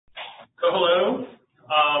hello.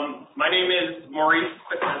 My name is Maurice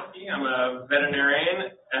Pitesky. I'm a veterinarian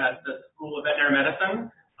at the School of Veterinary Medicine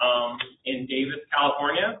in Davis,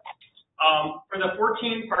 California. For the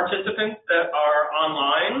 14 participants that are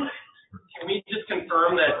online, can we just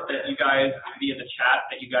confirm that you guys, via the chat,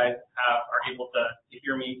 that you guys are able to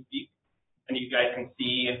hear me speak and you guys can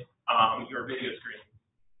see your video screen?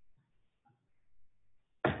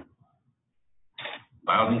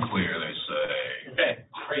 Loud and clear, they say. Okay,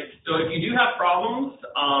 great. So if you do have problems,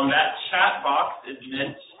 that chat box is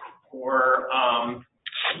meant for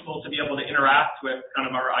people to be able to interact with kind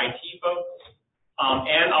of our IT folks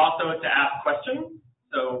and also to ask questions.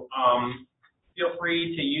 So feel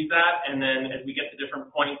free to use that, and then as we get to different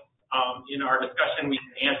points in our discussion, we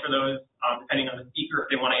can answer those depending on the speaker, if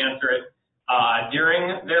they want to answer it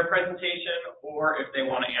during their presentation or if they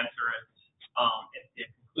want to answer it at the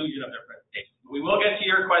conclusion of their presentation. We will get to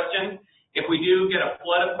your questions. If we do get a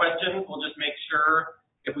flood of questions, we'll just make sure,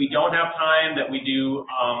 if we don't have time, that we do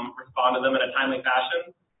respond to them in a timely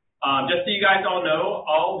fashion. Just so you guys all know,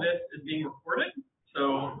 all this is being recorded,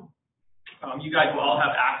 so you guys will all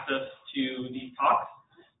have access to these talks.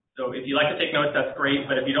 So if you like to take notes, that's great,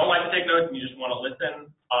 but if you don't like to take notes and you just want to listen,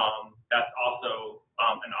 that's also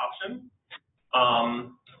an option.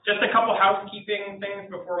 Just a couple housekeeping things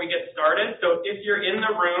before we get started. So if you're in the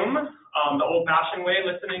room, the old-fashioned way,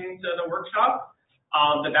 listening to the workshop,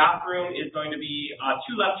 the bathroom is going to be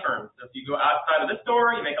 2 left turns. So if you go outside of this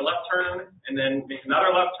door, you make a left turn, and then make another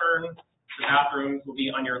left turn. The bathrooms will be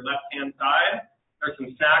on your left-hand side. There's some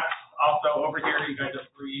snacks also over here. You guys are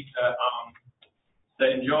free to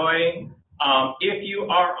enjoy. If you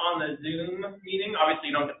are on the Zoom meeting, obviously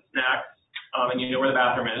you don't get the snacks, and you know where the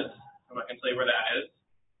bathroom is. I'm not going to tell you where that is.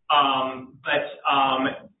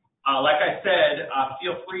 Like I said,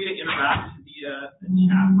 feel free to interact via the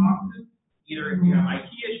chat boxes, either if you have IT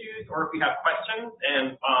issues or if you have questions,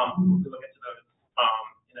 and we'll get to those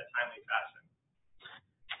in a timely fashion.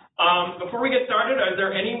 Before we get started, is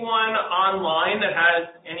there anyone online that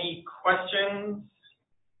has any questions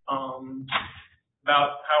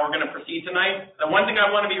about how we're going to proceed tonight? The one thing I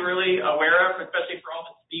want to be really aware of, especially for all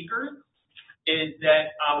the speakers, is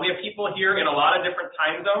that we have people here in a lot of different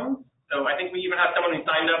time zones. So I think we even have someone who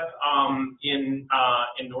signed up in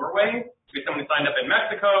Norway. We have someone who signed up in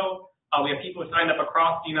Mexico. We have people who signed up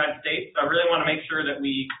across the United States. So I really want to make sure that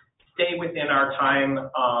we stay within our time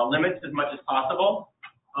limits as much as possible.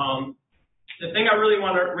 The thing I really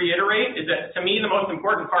want to reiterate is that, to me, the most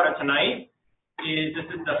important part of tonight is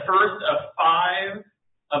this is the first of 5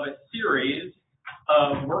 of a series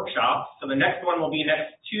of workshops. So the next one will be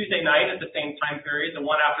next Tuesday night at the same time period. The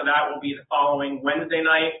one after that will be the following Wednesday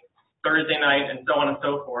night, Thursday night, and so on and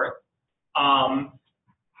so forth.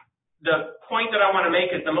 The point that I want to make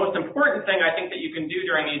is the most important thing I think that you can do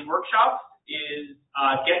during these workshops is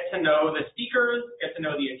get to know the speakers, get to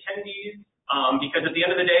know the attendees, because at the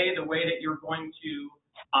end of the day, the way that you're going to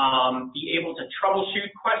be able to troubleshoot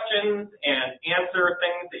questions and answer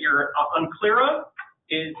things that you're unclear of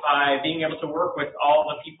is by being able to work with all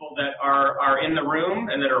the people that are in the room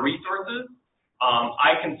and that are resources.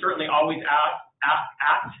 I can certainly always act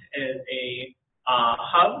as a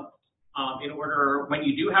hub in order, when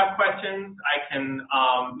you do have questions, I can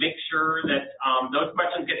make sure that those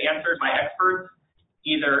questions get answered by experts,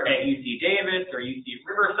 either at UC Davis or UC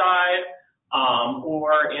Riverside,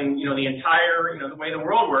 or in the entire the way the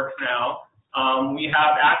world works now. We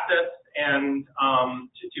have access and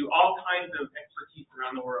to all kinds of expertise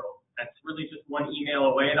around the world. That's really just one email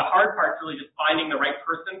away. The hard part is really just finding the right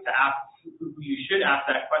person to ask, who you should ask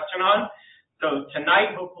that question on. So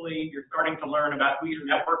tonight, hopefully, you're starting to learn about who your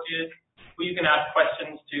network is, who you can ask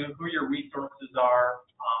questions to, who your resources are,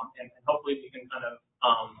 and hopefully we can kind of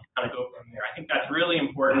go from there. I think that's really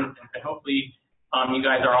important, and hopefully you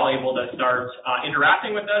guys are all able to start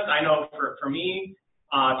interacting with us. I know for me,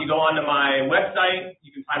 if you go onto my website,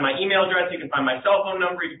 you can find my email address, you can find my cell phone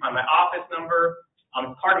number, you can find my office number.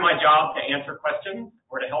 It's part of my job to answer questions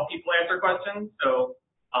or to help people answer questions. So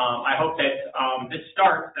I hope that this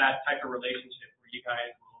starts that type of relationship where you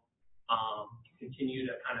guys will continue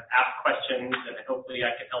to kind of ask questions, and hopefully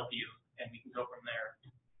I can help you and we can go from there.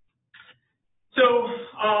 So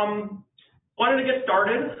wanted to get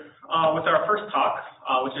started with our first talk,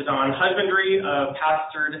 which is on husbandry of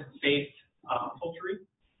pastured-based poultry.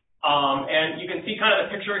 And you can see kind of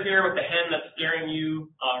the picture here with the hen that's staring you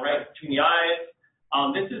right between the eyes.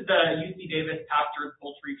 This is the UC Davis Pastured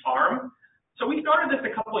Poultry Farm. So we started this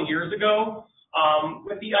a couple of years ago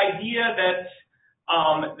with the idea that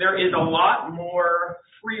there is a lot more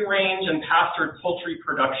free-range and pastured poultry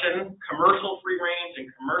production, commercial free-range and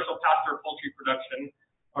commercial pastured poultry production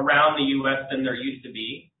around the U.S. than there used to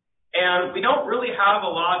be. And we don't really have a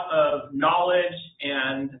lot of knowledge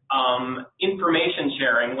and information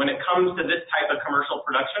sharing when it comes to this type of commercial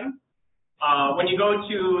production. When you go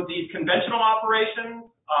to these conventional operations,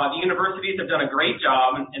 the universities have done a great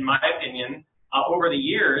job, in my opinion, over the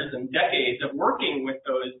years and decades of working with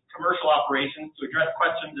those commercial operations to address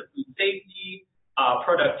questions of food safety,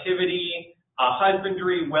 productivity,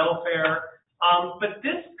 husbandry, welfare. But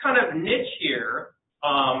this kind of niche here,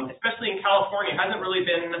 especially in California, hasn't really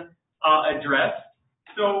been addressed.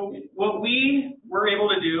 So what we were able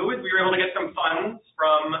to do is we were able to get some funds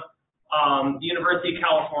from the University of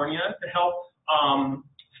California to help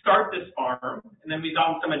start this farm, and then we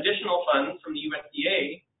got some additional funds from the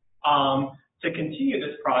USDA to continue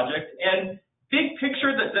this project. And big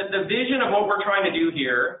picture, the vision of what we're trying to do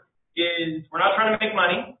here is we're not trying to make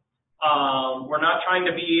money. We're not trying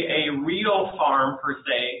to be a real farm per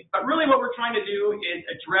se, but really what we're trying to do is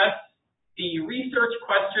address the research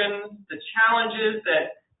questions, the challenges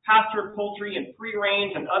that pastured poultry and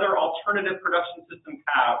free-range and other alternative production systems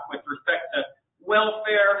have with respect to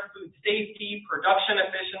welfare, food safety, production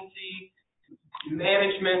efficiency,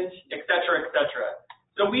 management, et cetera, et cetera.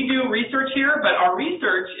 So we do research here, but our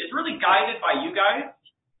research is really guided by you guys.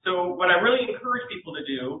 So what I really encourage people to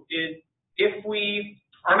do is if we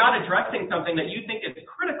are not addressing something that you think is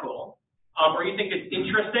critical, or you think is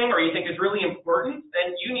interesting, or you think is really important,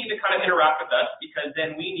 then you need to kind of interact with us, because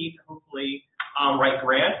then we need to hopefully write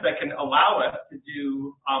grants that can allow us to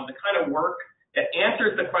do the kind of work that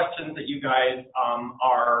answers the questions that you guys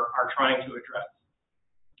are trying to address.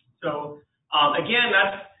 So again,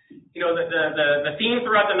 that's, you know, the theme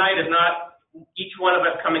throughout the night is not each one of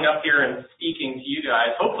us coming up here and speaking to you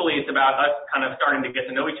guys. Hopefully it's about us kind of starting to get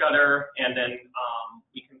to know each other, and then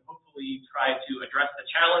we can hopefully try to address the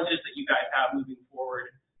challenges that you guys have moving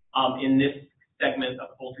forward in this segment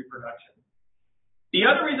of poultry production. The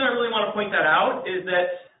other reason I really want to point that out is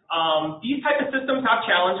that these type of systems have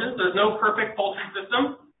challenges. There's no perfect poultry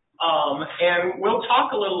system, and we'll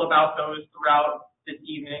talk a little about those throughout this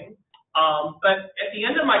evening. But at the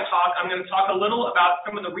end of my talk, I'm going to talk a little about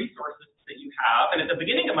some of the resources that you have, and at the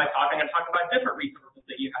beginning of my talk, I'm going to talk about different resources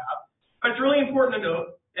that you have. But it's really important to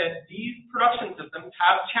note that these production systems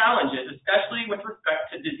have challenges, especially with respect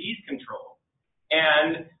to disease control.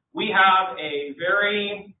 And we have a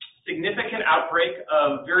very significant outbreak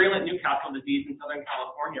of virulent Newcastle disease in Southern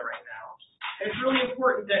California right now. And it's really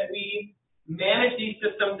important that we manage these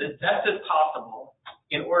systems as best as possible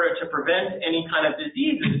in order to prevent any kind of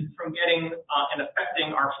diseases from getting and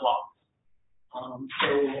affecting our flocks. So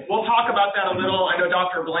we'll talk about that a little. I know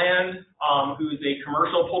Dr. Bland, who's a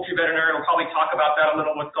commercial poultry veterinarian, will probably talk about that a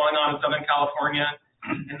little, what's going on in Southern California.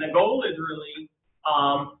 And the goal is really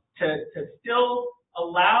to still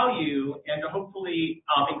allow you and to hopefully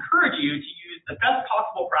encourage you to use the best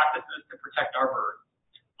possible practices to protect our birds,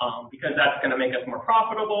 because that's going to make us more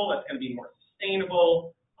profitable, it's going to be more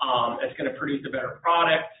sustainable, it's going to produce a better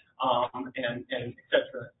product, and et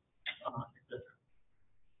cetera, et cetera.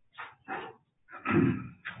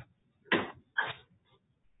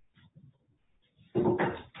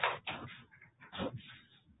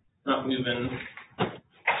 Not moving.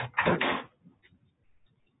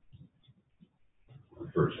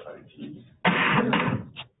 First IT.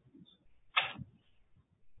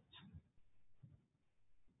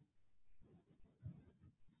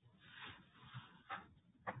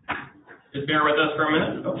 Just bear with us for a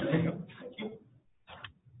minute. Okay, there you go. Thank you.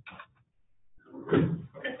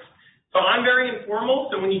 Okay. So I'm very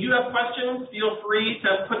informal, so when you do have questions, feel free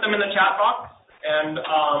to put them in the chat box, and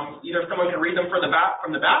either someone can read them from the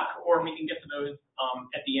back, or we can get to those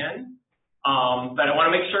at the end. But I want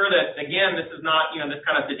to make sure that, again, this is not, this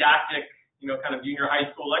kind of didactic, kind of junior high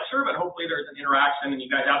school lecture, but hopefully there's an interaction and you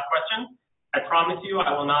guys ask questions. I promise you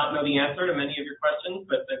I will not know the answer to many of your questions,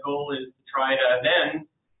 but the goal is to try to then,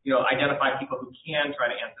 identify people who can try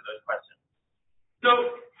to answer those questions.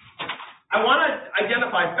 So I want to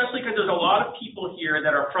identify, especially because there's a lot of people here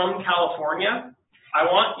that are from California, I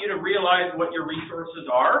want you to realize what your resources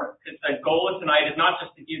are. The goal of tonight is not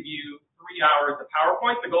just to give you 3 hours of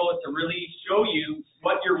PowerPoint. The goal is to really show you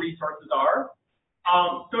what your resources are.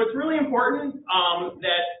 So it's really important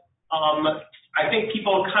that I think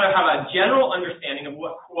people kind of have a general understanding of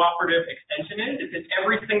what cooperative extension is. It's in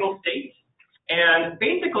every single state. And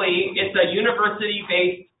basically, it's a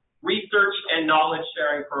university-based research and knowledge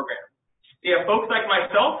sharing program. We have folks like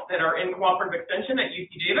myself that are in cooperative extension at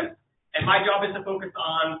UC Davis, and my job is to focus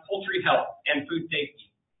on poultry health and food safety.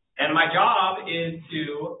 And my job is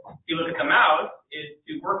to, if you look at the mouse, is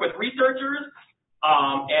to work with researchers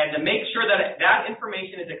and to make sure that that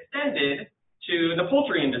information is extended to the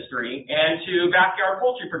poultry industry and to backyard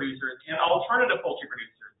poultry producers and alternative poultry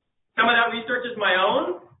producers. Some of that research is my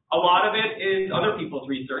own. A lot of it is other people's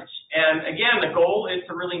research. And again, the goal is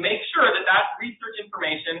to really make sure that that research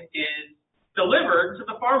information is delivered to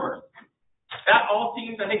the farmers. That all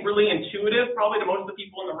seems, I think, really intuitive, probably to most of the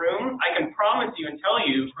people in the room. I can promise you and tell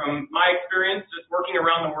you from my experience just working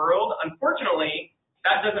around the world, unfortunately,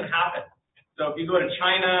 that doesn't happen. So if you go to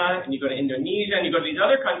China and you go to Indonesia and you go to these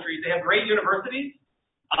other countries, they have great universities.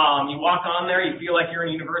 You walk on there, you feel like you're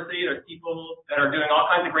in a university. There's people that are doing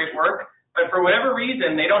all kinds of great work. But for whatever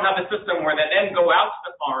reason, they don't have a system where they then go out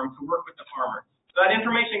to the farm to work with the farmers. So that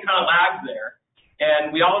information kind of lags there.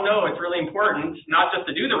 And we all know it's really important not just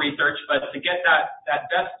to do the research, but to get that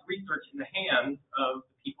best research in the hands of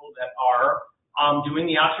the people that are doing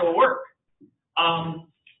the actual work.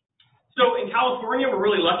 So in California, we're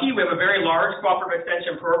really lucky. We have a very large cooperative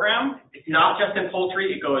extension program. It's not just in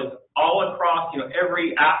poultry. It goes all across,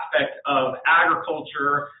 every aspect of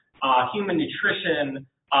agriculture, human nutrition,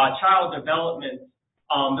 child development.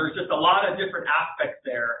 There's just a lot of different aspects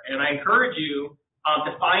there. And I encourage you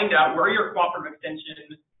to find out where your cooperative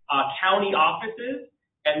extension county office is,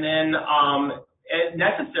 and then, as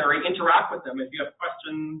necessary, interact with them. If you have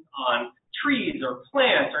questions on trees or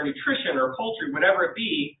plants or nutrition or poultry, whatever it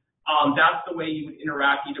be, that's the way you would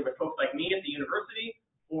interact either with folks like me at the university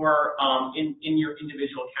or in your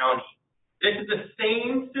individual county. This is the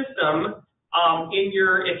same system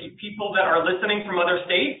people that are listening from other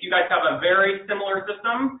states. You guys have a very similar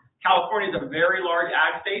system. California is a very large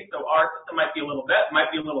ag state, so our system might be a little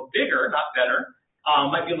bigger, not better,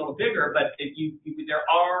 might be a little bigger, but there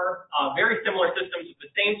are very similar systems with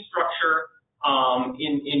the same structure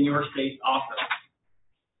in your state also.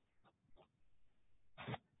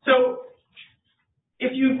 So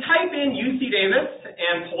if you type in UC Davis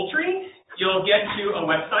and poultry, you'll get to a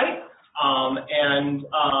website, and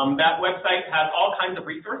that website has all kinds of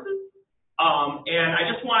resources. And I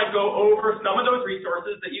just want to go over some of those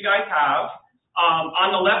resources that you guys have. On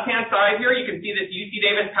the left-hand side here, you can see this UC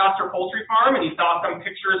Davis Pastured Poultry Farm, and you saw some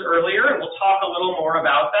pictures earlier, and we'll talk a little more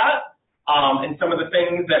about that and some of the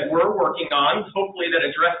things that we're working on, hopefully that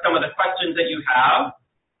address some of the questions that you have.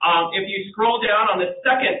 If you scroll down on the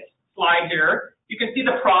second slide here, you can see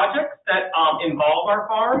the projects that involve our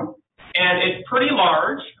farm, and it's pretty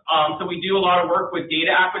large. So we do a lot of work with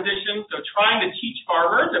data acquisition, so trying to teach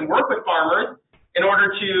farmers and work with farmers in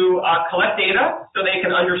order to collect data so they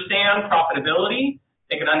can understand profitability,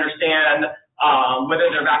 they can understand whether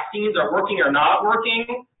their vaccines are working or not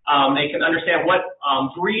working, they can understand what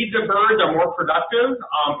breeds of birds are more productive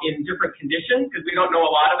in different conditions, because we don't know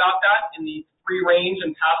a lot about that in these free-range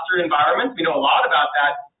and pastured environments. We know a lot about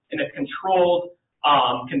that in a controlled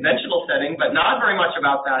conventional setting, but not very much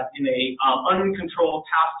about that in a uncontrolled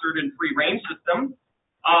pastured and free-range system.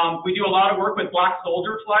 We do a lot of work with black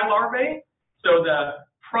soldier fly larvae. So the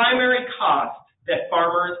primary cost that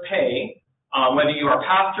farmers pay, whether you are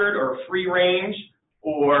pastured or free-range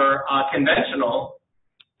or conventional,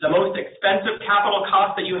 the most expensive capital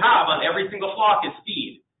cost that you have on every single flock is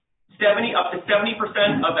feed. Up to 70%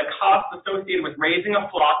 of the cost associated with raising a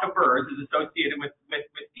flock of birds is associated with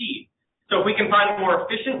feed. So if we can find more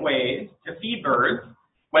efficient ways to feed birds,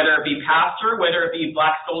 whether it be pasture, whether it be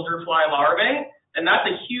black soldier fly larvae, then that's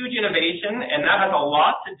a huge innovation, and that has a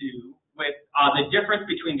lot to do with the difference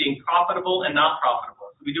between being profitable and not profitable.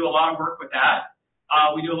 So we do a lot of work with that.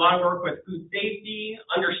 We do a lot of work with food safety,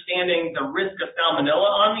 understanding the risk of salmonella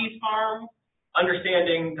on these farms,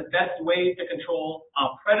 understanding the best ways to control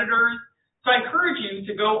predators. So I encourage you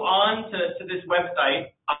to go on to this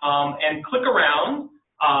website and click around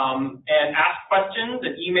and ask questions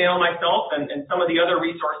and email myself and some of the other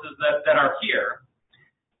resources that are here.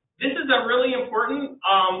 This is a really important,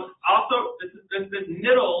 also this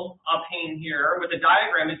middle pane here with the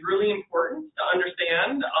diagram is really important to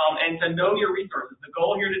understand and to know your resources. The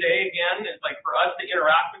goal here today, again, is like for us to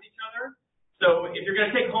interact with each other. So if you're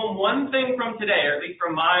going to take home one thing from today, or at least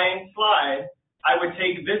from my slide, I would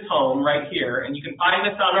take this home right here. And you can find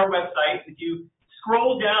this on our website. If you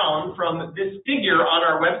scroll down from this figure on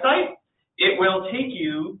our website, it will take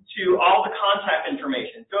you to all the contact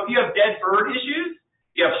information. So if you have dead bird issues,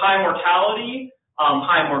 you have high mortality,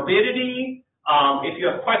 high morbidity, if you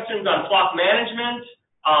have questions on flock management,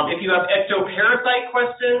 if you have ectoparasite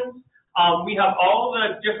questions, we have all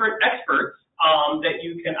the different experts that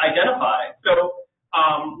you can identify. So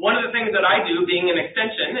one of the things that I do, being an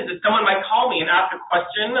extension, is that someone might call me and ask a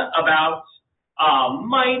question about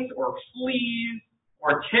mites or fleas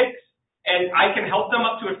or ticks, and I can help them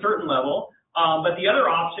up to a certain level. But the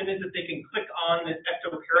other option is that they can click on this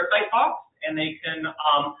ectoparasite box, and they can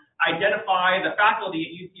identify the faculty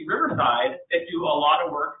at UC Riverside that do a lot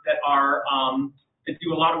of work with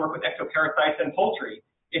ectoparasites and poultry.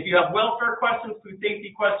 If you have welfare questions, food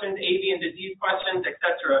safety questions, avian disease questions,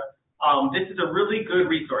 etc., this is a really good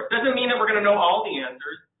resource. Doesn't mean that we're going to know all the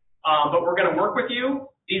answers, but we're going to work with you.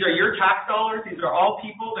 These are your tax dollars. These are all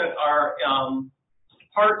people that are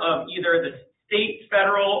part of either the state,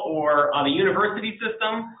 federal, or the university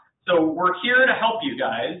system. So we're here to help you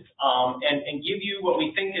guys and give you what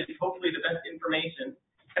we think is hopefully the best information.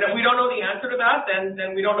 And if we don't know the answer to that,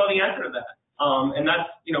 then we don't know the answer to that. And that's,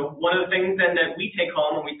 one of the things then that we take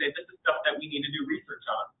home and we say this is stuff that we need to do research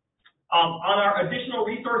on. On our additional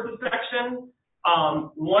resources section,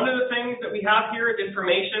 one of the things that we have here is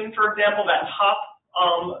information. For example, that top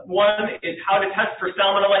one is how to test for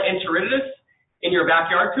Salmonella enteritidis in your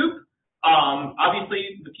backyard coop.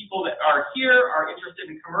 Obviously, the people that are here are interested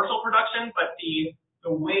in commercial production, but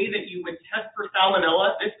the way that you would test for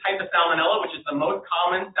Salmonella, this type of Salmonella, which is the most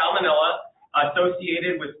common Salmonella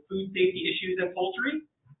associated with food safety issues in poultry,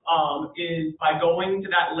 is by going to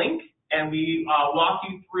that link, and we walk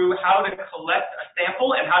you through how to collect a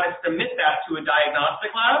sample and how to submit that to a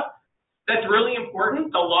diagnostic lab. That's really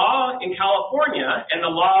important. The law in California and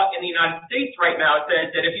the law in the United States right now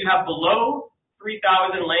says that if you have below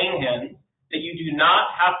 3,000 laying hens, that you do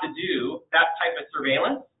not have to do that type of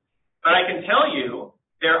surveillance. But I can tell you,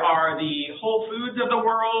 there are the Whole Foods of the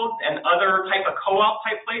world and other type of co-op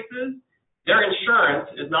type places. Their insurance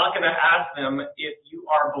is not going to ask them if you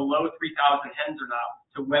are below 3,000 hens or not,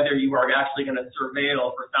 to whether you are actually going to surveil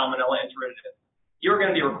for Salmonella enteritidis. You're going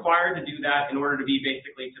to be required to do that in order to be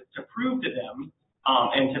basically to prove to them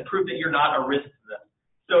and to prove that you're not a risk to them.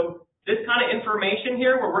 So this kind of information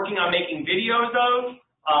here, we're working on making videos of.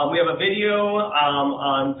 We have a video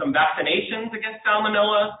on some vaccinations against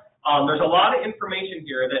Salmonella. There's a lot of information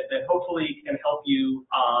here that hopefully can help you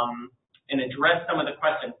and address some of the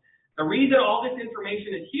questions. The reason all this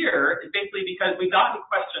information is here is basically because we've gotten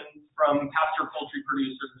questions from pastured poultry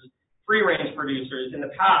producers, free-range producers in the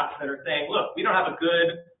past that are saying, look, we don't have a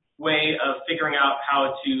good way of figuring out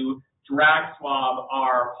how to drag swab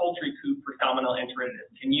our poultry coop for Salmonella enteritidis.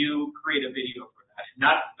 Can you create a video for that? And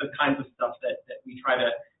that's the kinds of stuff that we try to,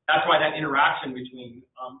 that's why that interaction between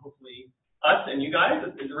hopefully us and you guys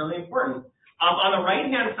is really important. On the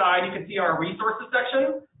right-hand side, you can see our resources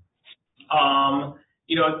section.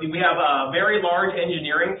 We have a very large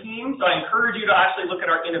engineering team, so I encourage you to actually look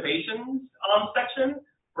at our innovations section,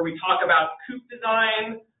 where we talk about coop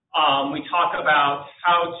design. We talk about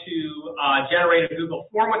how to generate a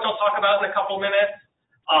Google form, which I'll talk about in a couple minutes.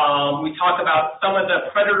 We talk about some of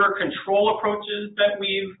the predator control approaches that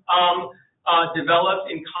we've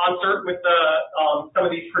developed in concert with some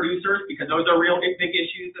of these producers, because those are real big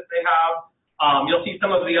issues that they have. You'll see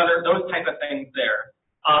some of those type of things there.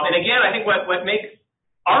 And again, I think what makes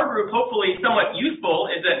our group hopefully somewhat useful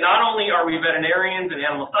is that not only are we veterinarians and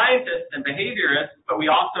animal scientists and behaviorists, but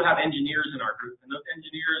we also have engineers in our group. And those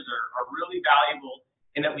engineers are really valuable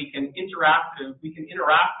in that we can interact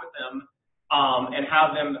with them and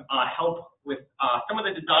have them help with some of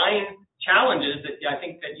the design challenges that I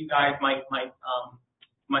think that you guys might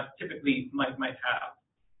typically have.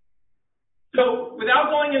 So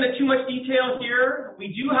without going into too much detail here,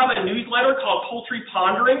 we do have a newsletter called Poultry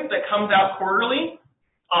Ponderings that comes out quarterly.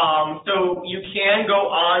 So you can go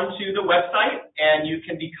on to the website and you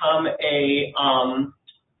can become a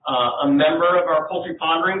member of our Poultry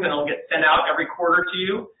Ponderings, and it'll get sent out every quarter to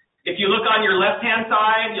you. If you look on your left-hand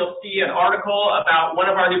side, you'll see an article about one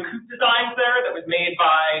of our new coop designs there that was made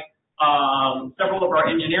by several of our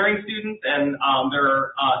engineering students and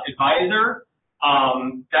their advisor.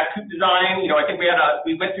 That coop design, I think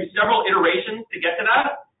we went through several iterations to get to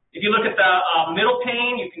that. If you look at the middle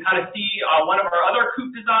pane, you can kind of see one of our other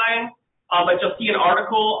coop designs, but you'll see an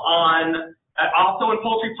article on, also in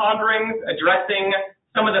Poultry Ponderings, addressing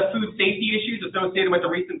some of the food safety issues associated with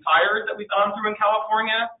the recent fires that we've gone through in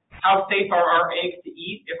California. How safe are our eggs to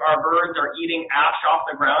eat if our birds are eating ash off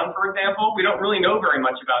the ground, for example? We don't really know very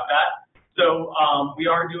much about that. So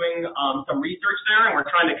we are doing some research there, and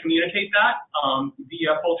we're trying to communicate that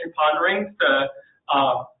via Poultry Ponderings to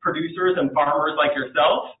producers and farmers like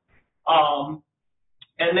yourself.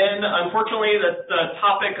 And then, unfortunately, that's the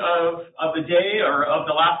topic of the day or of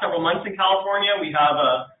the last several months in California. We have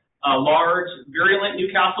a large virulent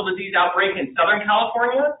Newcastle disease outbreak in Southern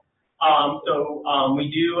California. So we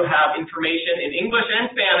do have information in English and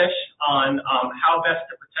Spanish on how best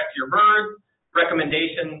to protect your birds,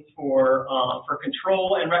 recommendations for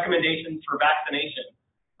control, and recommendations for vaccination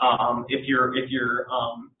if you're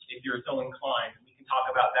so inclined. We can talk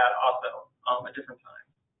about that also a different time.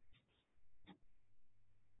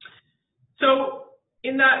 So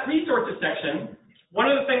in that resources section, one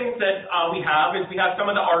of the things that we have some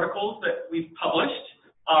of the articles that we've published,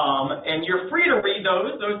 and you're free to read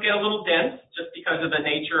those. Those get a little dense just because of the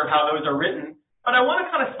nature of how those are written. But I want to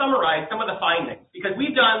kind of summarize some of the findings, because we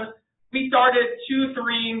started 4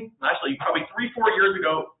 years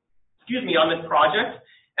ago, on this project.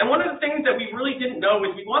 And one of the things that we really didn't know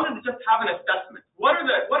is we wanted to just have an assessment. What are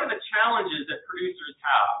the challenges that producers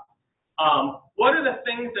have? What are the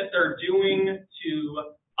things that they're doing to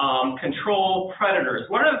control predators?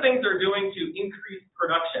 What are the things they're doing to increase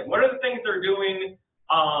production? What are the things they're doing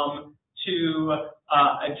to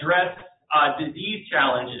address disease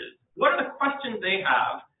challenges? What are the questions they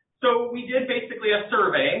have? So we did basically a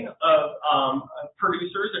survey of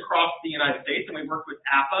producers across the United States, and we worked with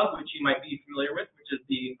APA, which you might be familiar with, which is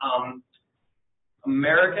the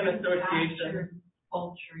American Association. Pastured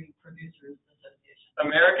Poultry Producers Association.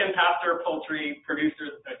 American Pastured Poultry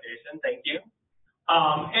Producers Association, thank you.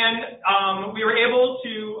 We were able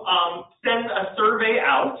to send a survey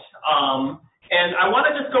out, and I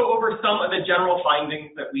want to just go over some of the general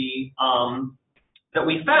findings that we found.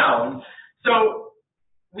 So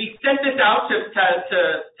we sent this out to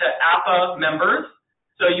APA members.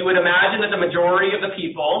 So you would imagine that the majority of the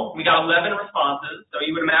people, we got 11 responses, so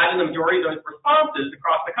you would imagine the majority of those responses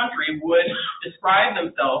across the country would describe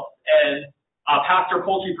themselves as pastured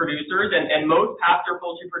poultry producers, and most pastured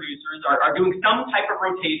poultry producers are doing some type of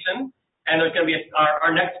rotation, and there's going to be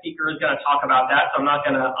our next speaker is going to talk about that, so I'm not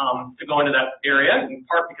going to go into that area, in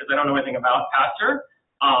part because I don't know anything about pasture.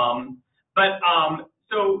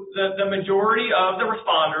 So the majority of the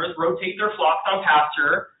responders rotate their flocks on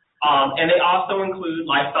pasture, and they also include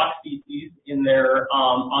livestock species in their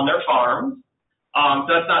on their farms. So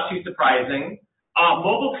that's not too surprising.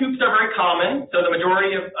 Mobile coops are very common, so the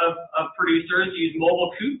majority of producers use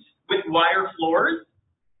mobile coops with wire floors.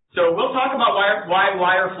 So we'll talk about why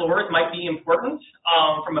wire floors might be important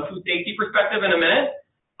from a food safety perspective in a minute.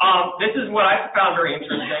 This is what I found very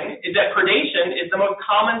interesting, is that predation is the most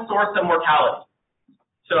common source of mortality.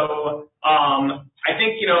 So I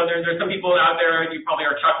think, there's some people out there, you probably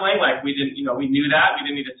are chuckling, like we knew that, we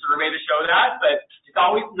didn't need a survey to show that, but it's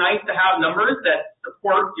always nice to have numbers that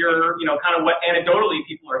support your, kind of what anecdotally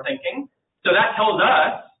people are thinking. So that tells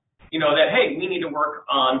us, that, hey, we need to work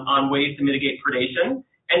on ways to mitigate predation.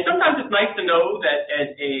 And sometimes it's nice to know that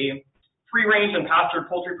as a free-range and pastured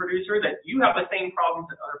poultry producer that you have the same problems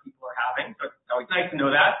that other people are having. So it's always nice to know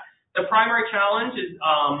that. The primary challenge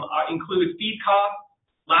includes feed costs,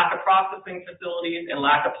 lack of processing facilities, and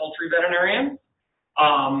lack of poultry veterinarians.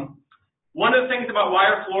 One of the things about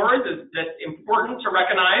wire floors is that's important to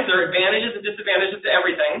recognize. There are advantages and disadvantages to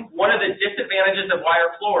everything. One of the disadvantages of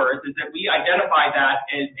wire floors is that we identify that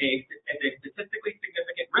as a statistically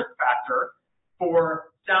significant risk factor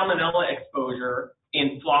for salmonella exposure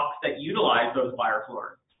in flocks that utilize those wire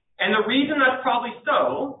floors. And the reason that's probably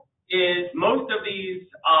so is most of these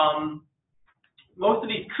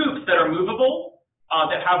coops that are movable,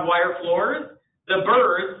 that have wire floors, the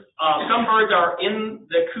birds, some birds are in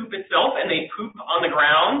the coop itself and they poop on the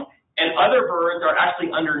ground, and other birds are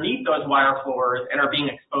actually underneath those wire floors and are being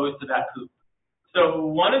exposed to that poop. So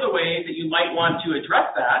one of the ways that you might want to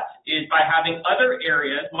address that is by having other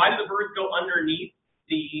areas. Why do the birds go underneath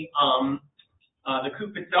the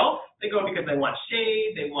coop itself? They go because they want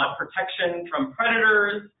shade, they want protection from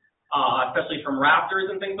predators, especially from raptors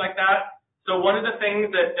and things like that. So one of the things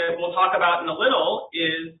that we'll talk about in a little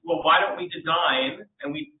is, well, why don't we design, and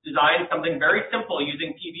we designed something very simple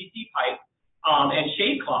using PVC pipe and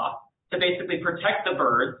shade cloth to basically protect the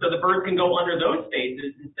birds, so the birds can go under those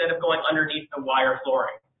spaces instead of going underneath the wire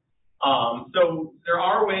flooring. So there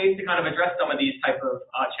are ways to kind of address some of these type of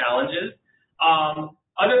challenges.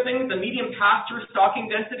 Other things, the median pasture stocking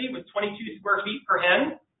density was 22 square feet per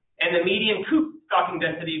hen, and the median coop stocking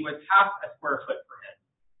density was half a square foot per hen.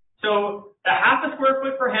 So the half a square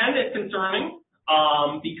foot per hen is concerning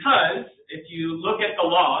because if you look at the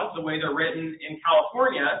laws, the way they're written in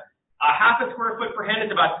California, half a square foot per hen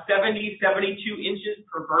is about 72 inches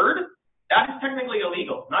per bird. That is technically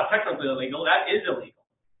illegal. Not technically illegal, that is illegal.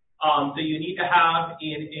 So you need to have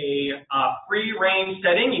in a free range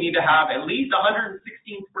setting, you need to have at least 116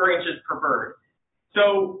 square inches per bird.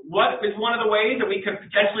 So what is one of the ways that we could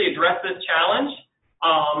potentially address this challenge?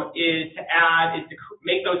 Is to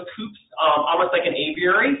make those coops almost like an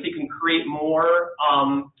aviary, so you can create more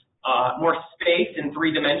space in 3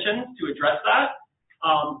 dimensions to address that.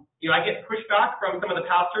 I get pushback from some of the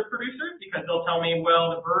pastured producers because they'll tell me, well,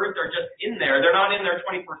 the birds are just in there. They're not in there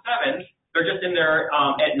 24/7. They're just in there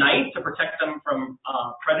at night to protect them from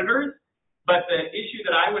predators. But the issue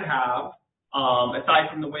that I would have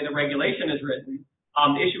aside from the way the regulation is written.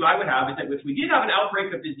 The issue I would have is that if we did have an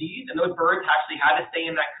outbreak of disease and those birds actually had to stay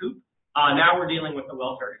in that coop, now we're dealing with the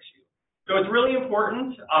welfare issue. So it's really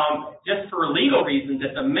important, just for legal reasons,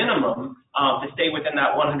 at the minimum, to stay within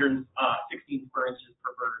that 116 square inches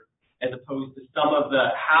per bird, as opposed to some of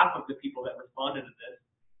the half of the people that responded to this,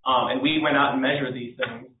 and we went out and measured these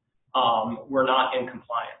things, were not in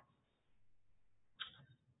compliance.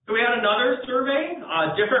 So we had another survey,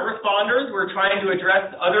 different responders. We're trying to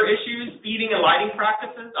address other issues, feeding and lighting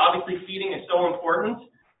practices. Obviously, feeding is so important.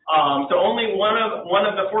 So only one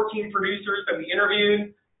of the 14 producers that we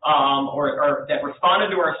interviewed, or that responded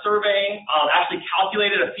to our survey, actually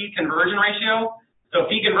calculated a feed conversion ratio. So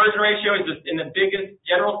feed conversion ratio is just, in the biggest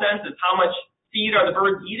general sense, is how much feed are the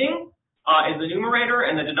birds eating, is the numerator,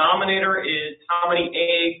 and the denominator is how many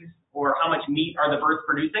eggs or how much meat are the birds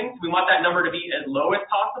producing. So we want that number to be as low as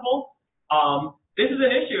possible. This is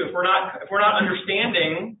an issue if we're not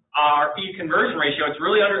understanding our feed conversion ratio. It's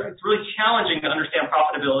really challenging to understand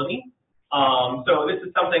profitability. So this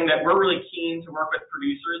is something that we're really keen to work with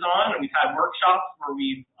producers on, and we've had workshops where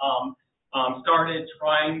we've started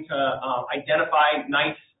trying to identify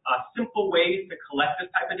nice, simple ways to collect this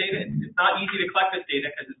type of data. It's not easy to collect this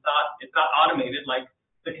data because it's not automated like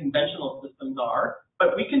the conventional systems are,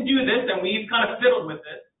 but we can do this, and we've kind of fiddled with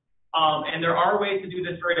this, and there are ways to do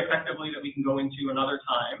this very effectively that we can go into another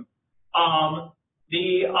time.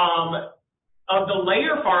 Of the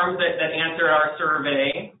layer farms that answered our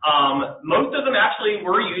survey, most of them actually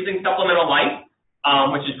were using supplemental light,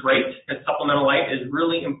 which is great, because supplemental light is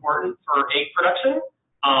really important for egg production.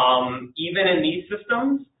 Even in these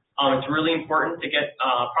systems, it's really important to get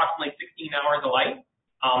approximately 16 hours of light.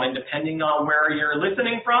 And depending on where you're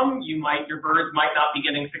listening from, your birds might not be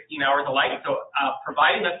getting 16 hours of light. So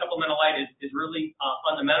providing that supplemental light is really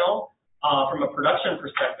fundamental from a production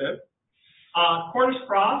perspective. Cornish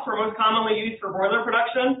cross were most commonly used for broiler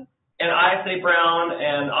production, and ISA brown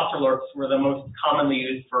and Australorps were the most commonly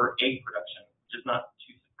used for egg production, which is not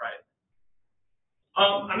too surprising.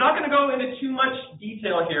 I'm not going to go into too much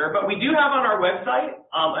detail here, but we do have on our website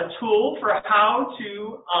a tool for how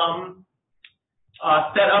to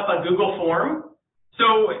set up a Google form.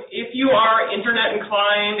 So if you are internet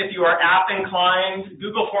inclined, if you are app inclined,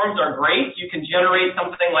 Google Forms are great. You can generate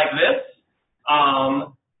something like this.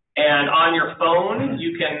 And on your phone,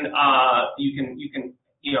 you can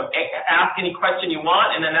ask any question you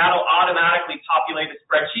want, and then that'll automatically populate a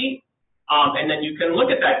spreadsheet, and then you can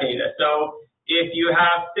look at that data. So if you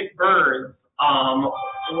have sick birds,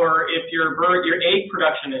 or if your egg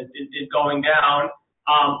production is going down,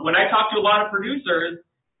 when I talk to a lot of producers,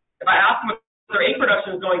 if I ask them if their egg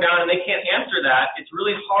production is going down and they can't answer that, it's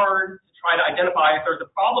really hard to try to identify if there's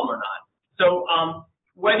a problem or not. So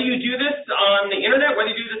whether you do this on the internet,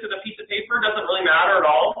 whether you do this with a piece of paper, doesn't really matter at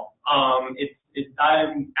all. I'm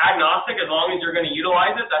agnostic as long as you're going to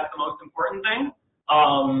utilize it. That's the most important thing.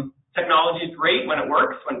 Technology is great when it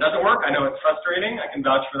works. When it doesn't work, I know it's frustrating. I can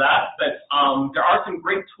vouch for that. But there are some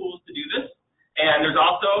great tools to do this. And there's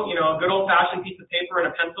also, a good old-fashioned piece of paper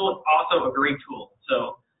and a pencil is also a great tool.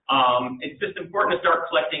 So it's just important to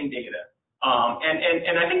start collecting data.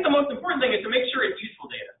 And I think the most important thing is to make sure it's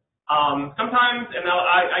useful data. Sometimes, and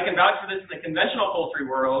I can vouch for this in the conventional poultry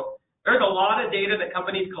world, there's a lot of data that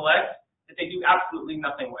companies collect that they do absolutely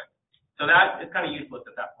nothing with. So that is kind of useless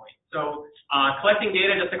at that point. So collecting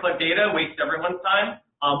data just to collect data wastes everyone's time.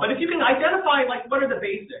 But if you can identify, what are the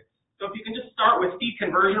basics? So if you can just start with feed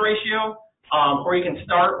conversion ratio, or you can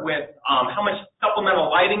start with how much supplemental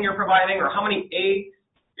lighting you're providing, or how many eggs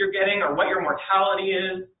you're getting, or what your mortality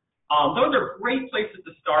is. Those are great places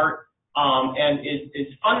to start, and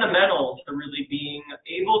is fundamental to really being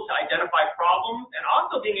able to identify problems, and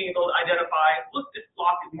also being able to identify, look, this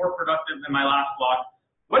flock is more productive than my last flock.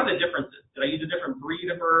 What are the differences? Did I use a different breed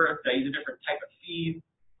of bird? Did I use a different type of feed,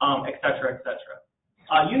 et cetera, et cetera.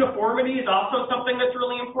 Uniformity is also something that's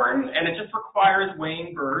really important, and it just requires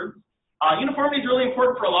weighing birds. Uniformity is really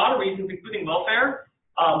important for a lot of reasons, including welfare.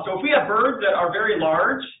 So if we have birds that are very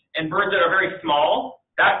large and birds that are very small,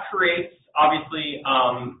 that creates, obviously,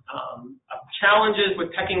 challenges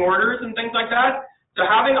with pecking orders and things like that. So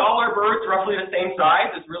having all our birds roughly the same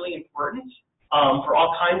size is really important for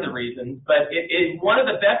all kinds of reasons. But it is one of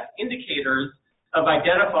the best indicators of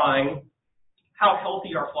identifying how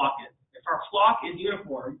healthy our flock is. If our flock is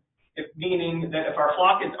uniform, meaning that if our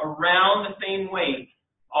flock is around the same weight,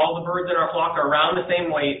 all the birds in our flock are around the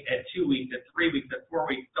same weight at 2 weeks, at 3 weeks, at 4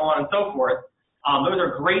 weeks, so on and so forth, those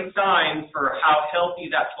are great signs for how healthy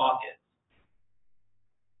that flock is.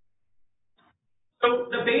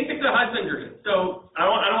 So the basics of husbandry. So I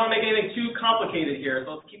don't want to make anything too complicated here.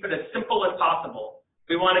 So let's keep it as simple as possible.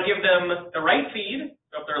 We want to give them the right feed.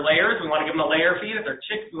 So if they're layers, we want to give them a layer feed. If they're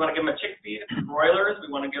chicks, we want to give them a chick feed. If they're broilers,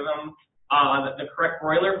 we want to give them the correct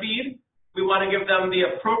broiler feed. We want to give them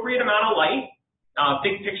the appropriate amount of light.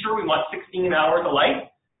 Big picture, we want 16 hours of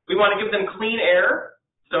light. We want to give them clean air.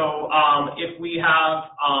 So if we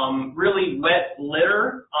have really wet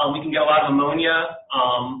litter, we can get a lot of ammonia.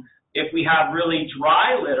 If we have really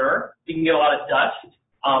dry litter, we can get a lot of dust,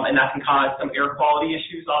 and that can cause some air quality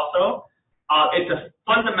issues also. It's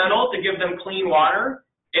fundamental to give them clean water.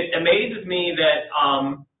 It amazes me that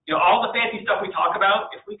all the fancy stuff we talk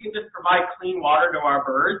about, if we can just provide clean water to our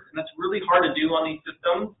birds, and that's really hard to do on these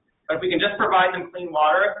systems, but if we can just provide them clean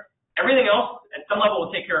water, everything else at some level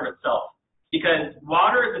will take care of itself. Because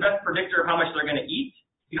water is the best predictor of how much they're going to eat.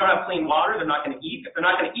 If you don't have clean water, they're not going to eat. If they're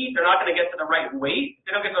not going to eat, they're not going to get to the right weight. If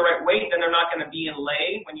they don't get to the right weight, then they're not going to be in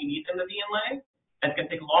lay when you need them to be in lay. And it's going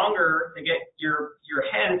to take longer to get your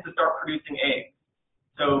hens to start producing eggs.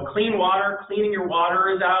 So clean water, cleaning your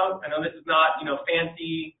water is out. I know this is not,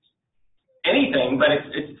 fancy anything, but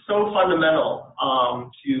it's so fundamental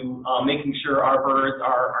to making sure our birds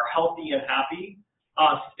are healthy and happy.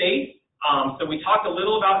 Space. So we talked a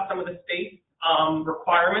little about some of the space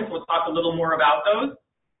requirements. We'll talk a little more about those.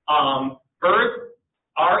 Birds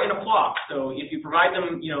are in a flock, so if you provide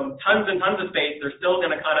them, tons and tons of space, they're still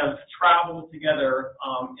going to kind of travel together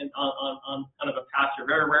on kind of a pasture.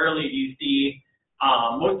 Very rarely do you see,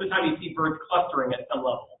 most of the time you see birds clustering at some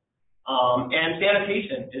level. And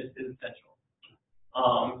sanitation is essential.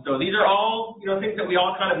 So these are all, things that we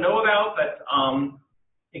all kind of know about, but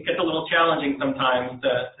it gets a little challenging sometimes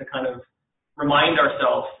to kind of remind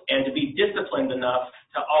ourselves and to be disciplined enough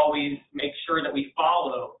to always make sure that we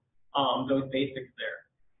follow those basics there.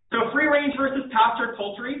 So free range versus pastured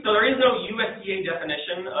poultry. So there is no USDA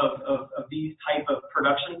definition of these type of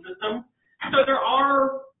production systems. So there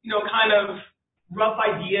are, kind of rough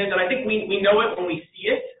ideas, and I think we know it when we see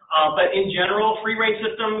it. But in general, free range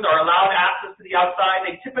systems are allowed access to the outside.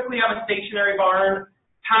 They typically have a stationary barn.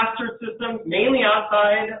 Pastured systems, mainly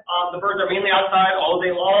outside. The birds are mainly outside all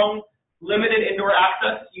day long. Limited indoor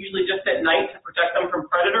access, usually just at night to protect them from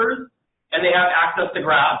predators. And they have access to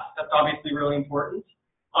grass. That's obviously really important.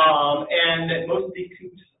 And most of these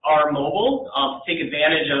coops are mobile to take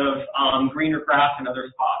advantage of greener grass and other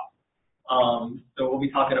spots. So we'll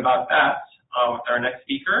be talking about that with our next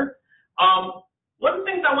speaker. One of the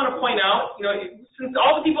things I want to point out, since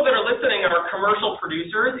all the people that are listening are commercial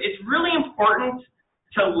producers, it's really important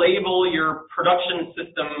to label your production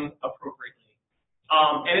system appropriately.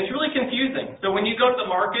 And it's really confusing. So when you go to the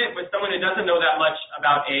market with someone who doesn't know that much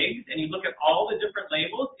about eggs and you look at all the different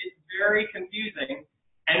labels, it's very confusing.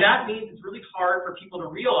 And that means it's really hard for people to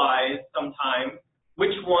realize sometimes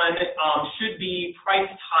which one should be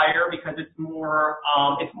priced higher because it's more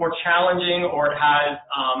challenging or it has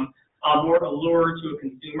more allure to a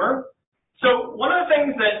consumer. So one of the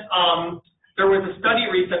things that there was a study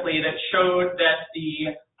recently that showed that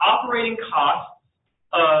the operating costs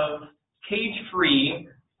of cage-free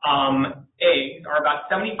eggs are about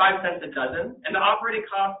 75 cents a dozen, and the operating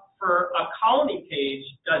cost for a colony cage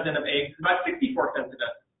dozen of eggs is about 64 cents a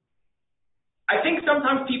dozen. I think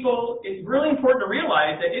sometimes it's really important to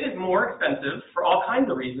realize that it is more expensive for all kinds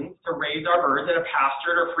of reasons to raise our birds in a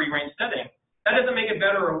pastured or free-range setting. That doesn't make it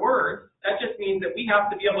better or worse. That just means that we have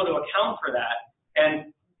to be able to account for that.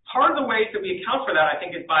 And part of the ways that we account for that, I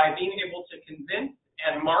think, is by being able to convince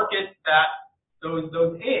and market those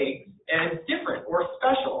eggs as different or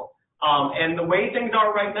special. And the way things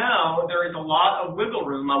are right now, there is a lot of wiggle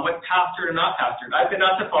room on what's pastured and not pastured. I've been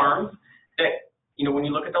out to farms that, when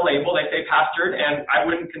you look at the label, they say pastured, and I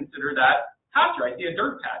wouldn't consider that pastured. I see a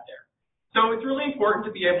dirt pad there. So it's really important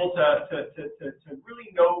to be able to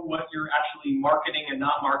really know what you're actually marketing and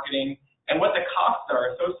not marketing and what the costs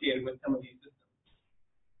are associated with some of these systems.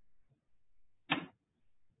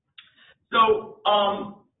 So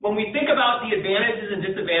when we think about the advantages and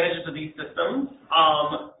disadvantages of these systems,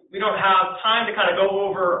 we don't have time to kind of go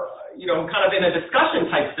over, kind of in a discussion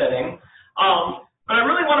type setting. But I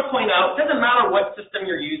really want to point out, it doesn't matter what system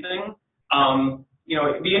you're using.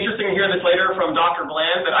 It'd be interesting to hear this later from Dr.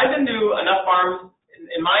 Bland, but I've been to enough farms,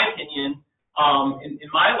 in my opinion, in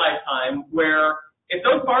my lifetime, where if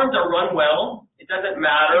those farms are run well, it doesn't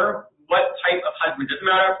matter what type of husband. It doesn't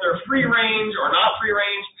matter if they're free range or not free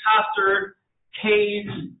range, pastured, cage,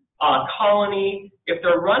 colony. If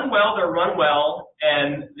they're run well,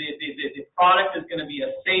 and the product is going to be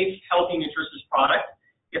a safe, healthy, nutritious product.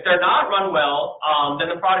 If they're not run well, then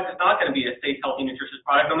the product is not going to be a safe, healthy, nutritious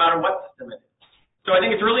product, no matter what system it is. So I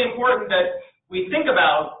think it's really important that we think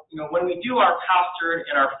about, when we do our pastured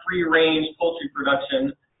and our free-range poultry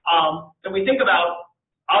production, then we think about,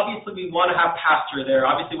 obviously we want to have pasture there,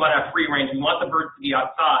 obviously we want to have free range, we want the birds to be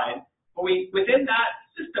outside, but within that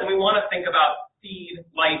system, we want to think about feed,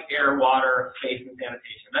 light, air, water, space, and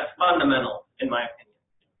sanitation. That's fundamental, in my opinion.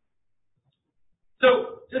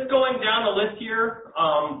 So just going down the list here,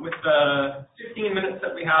 with the 15 minutes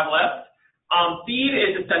that we have left, feed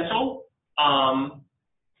is essential.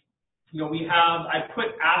 I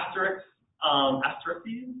put asterisks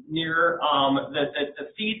near the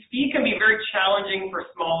feed. Feed can be very challenging for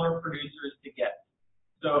smaller producers to get.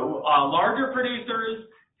 So larger producers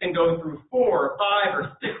can go through 4 or 5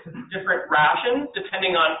 or 6 different rations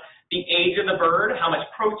depending on the age of the bird, how much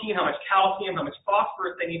protein, how much calcium, how much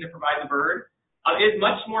phosphorus they need to provide the bird. It is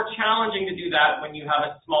much more challenging to do that when you have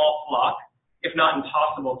a small flock, if not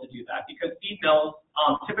impossible to do that, because feed mills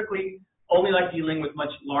typically only like dealing with much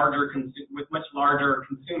larger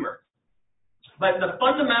consumers. But the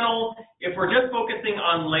fundamental, if we're just focusing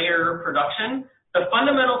on layer production, the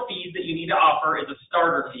fundamental feed that you need to offer is a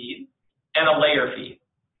starter feed and a layer feed.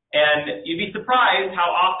 And you'd be surprised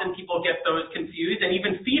how often people get those confused, and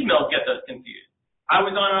even feed mills get those confused. I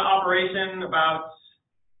was on an operation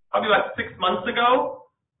probably about 6 months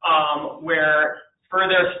ago, where for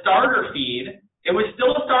their starter feed, it was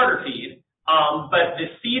still a starter feed, but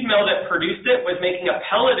the feed mill that produced it was making a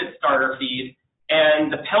pelleted starter feed,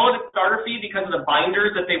 and the pelleted starter feed, because of the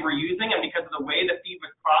binders that they were using and because of the way the feed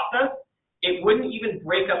was processed, it wouldn't even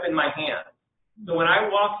break up in my hand. So when I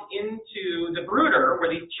walked into the brooder where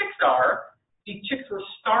these chicks are, these chicks were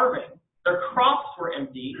starving. Their crops were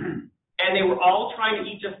empty, and they were all trying to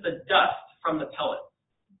eat just the dust from the pellets.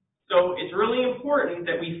 So it's really important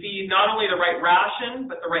that we feed not only the right ration,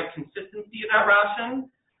 but the right consistency of that ration.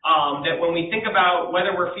 That when we think about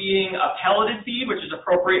whether we're feeding a pelleted feed, which is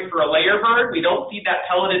appropriate for a layer bird, we don't feed that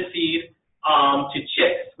pelleted feed to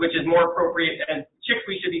chicks, which is more appropriate. As chicks,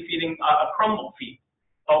 we should be feeding a crumble feed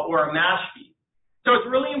or a mash feed. So it's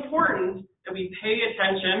really important that we pay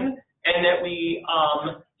attention and that we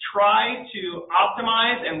try to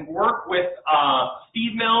optimize and work with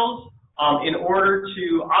feed mills in order to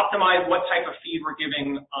optimize what type of feed we're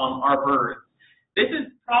giving our birds. This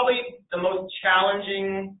is probably the most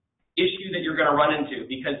challenging issue that you're going to run into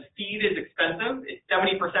because feed is expensive. It's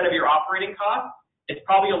 70% of your operating cost. It's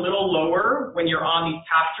probably a little lower when you're on these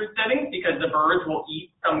pastured settings because the birds will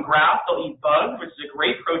eat some grass, they'll eat bugs, which is a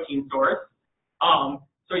great protein source.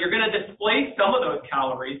 So you're going to displace some of those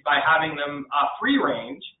calories by having them free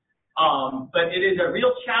range, but it is a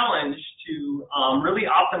real challenge to really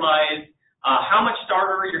optimize how much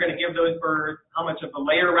starter you're going to give those birds, how much of the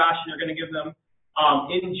layer ration you're going to give them.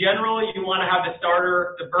 In general, you want to have the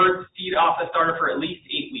birds feed off the starter for at least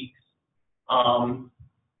 8 weeks.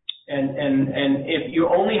 And if you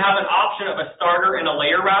only have an option of a starter and a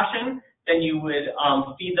layer ration, then you would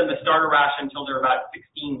feed them the starter ration until they're about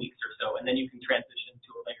 16 weeks or so, and then you can transition to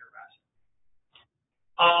a layer ration.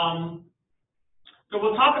 So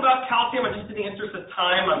we'll talk about calcium, and just in the interest of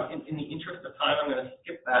time, I'm going to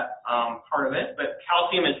skip that part of it, but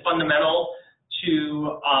calcium is fundamental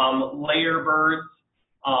to layer birds,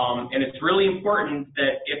 and it's really important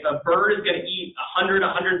that if a bird is going to eat 100,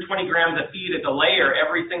 120 grams of feed as a layer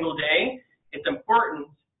every single day, it's important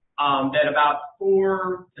that about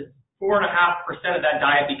 4 to 4.5% of that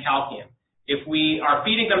diet be calcium. If we are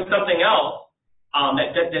feeding them something else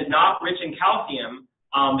that is not rich in calcium,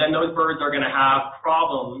 then those birds are going to have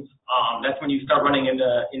problems. That's when you start running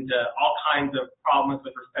into all kinds of problems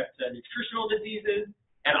with respect to nutritional diseases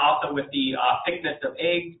and also with the thickness of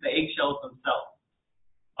eggs, the eggshells themselves.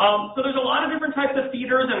 So there's a lot of different types of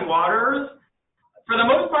feeders and waters. For the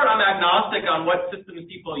most part, I'm agnostic on what systems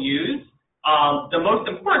people use. The most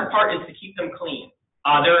important part is to keep them clean.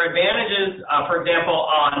 There are advantages, for example,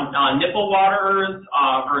 on nipple waterers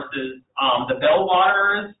versus the bell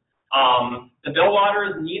waterers. The bell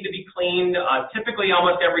waters need to be cleaned typically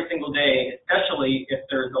almost every single day, especially if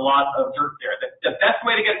there's a lot of dirt there. The best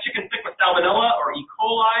way to get chicken sick with salmonella or E.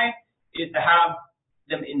 coli is to have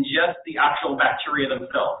them ingest the actual bacteria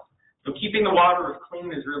themselves. So keeping the water clean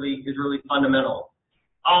is really fundamental.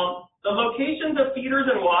 The locations of feeders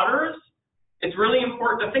and waters, it's really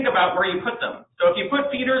important to think about where you put them. So if you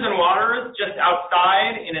put feeders and waters just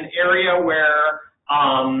outside in an area where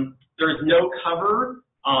there's no cover,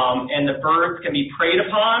 and the birds can be preyed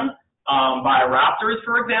upon by raptors,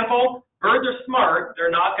 for example. Birds are smart.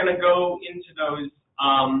 They're not going to go into those,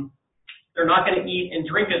 they're not going to eat and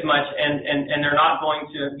drink as much, and they're not going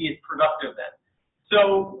to be as productive then.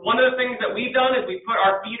 So one of the things that we've done is we put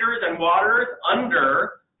our feeders and waters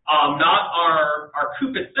under not our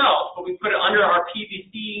coop itself, but we put it under our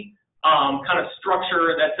PVC kind of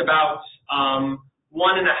structure that's about 1.5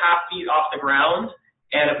 feet off the ground.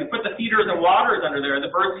 And if we put the feeders and waters under there,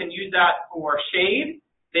 the birds can use that for shade.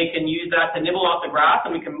 They can use that to nibble off the grass,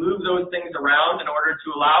 and we can move those things around in order to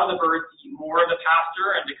allow the birds to eat more of the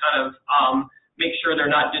pasture and to kind of make sure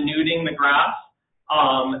they're not denuding the grass.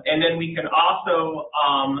 And then we can also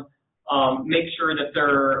make sure that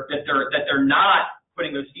they're not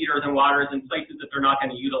putting those feeders and waters in places that they're not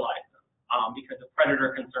going to utilize them because of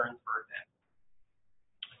predator concerns, for example.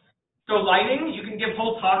 So lighting, you can give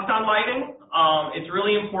whole talks on lighting. It's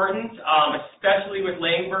really important, especially with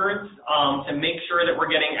laying birds, to make sure that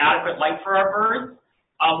we're getting adequate light for our birds.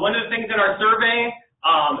 One of the things in our survey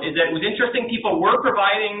is that it was interesting, people were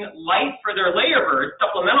providing light for their layer birds,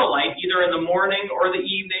 supplemental light, either in the morning or the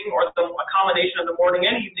evening, or a combination of the morning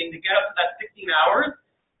and evening to get up to that 16 hours,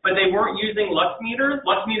 but they weren't using lux meters.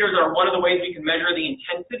 Lux meters are one of the ways we can measure the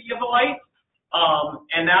intensity of the light.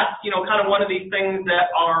 And that's, kind of one of these things that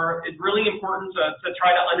is really important to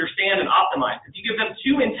try to understand and optimize. If you give them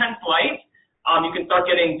too intense light, you can start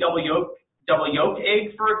getting double yolk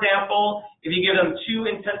eggs, for example. If you give them too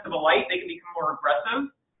intense of a light, they can become more aggressive.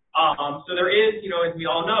 So there is, as we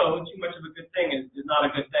all know, too much of a good thing is not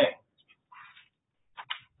a good thing.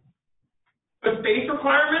 But space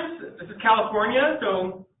requirements, this is California,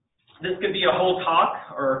 so this could be a whole talk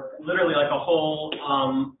or literally like a whole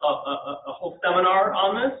seminar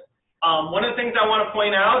on this. One of the things I want to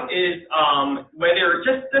point out is whether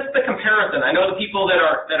just the comparison. I know the people that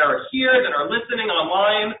are here, that are listening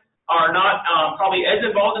online, are not probably as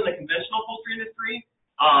involved in the conventional poultry industry.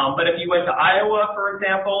 But if you went to Iowa, for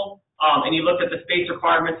example, and you looked at the space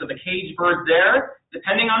requirements of the cage birds there,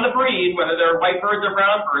 depending on the breed, whether they're white birds or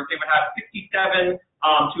brown birds, they would have 67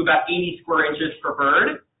 to about 80 square inches per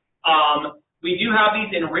bird. We do have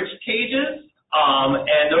these enriched cages,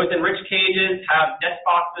 and those enriched cages have nest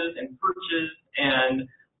boxes and perches, and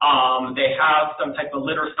they have some type of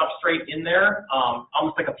litter substrate in there,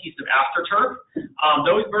 almost like a piece of AstroTurf.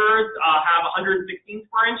 Those birds have 116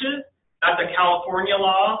 square inches. That's a California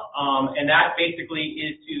law, and that basically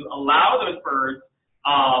is to allow those birds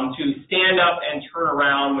to stand up and turn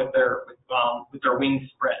around with their wings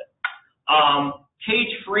spread.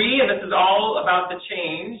 Cage-free, and this is all about the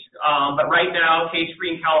change, but right now,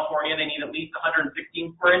 cage-free in California, they need at least 116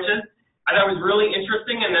 square inches. I thought it was really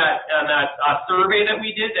interesting in that survey that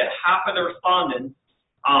we did that half of the respondents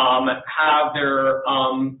have their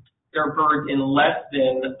birds in less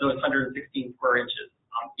than those 116 square inches.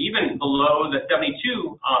 Even below the 72,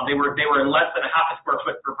 they were in less than a half a square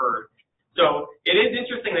foot per bird. So it is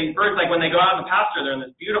interesting that these birds, like when they go out in the pasture, they're in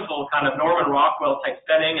this beautiful kind of Norman Rockwell type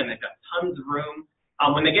setting, and they've got tons of room.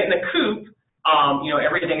 When they get in the coop,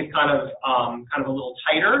 everything is kind of a little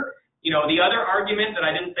tighter. The other argument that I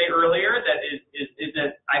didn't say earlier that is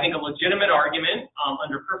that I think a legitimate argument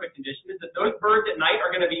under perfect conditions is that those birds at night are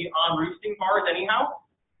going to be on roosting bars anyhow.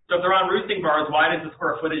 So if they're on roosting bars, why does the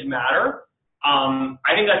square footage matter?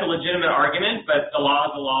 I think that's a legitimate argument, but the law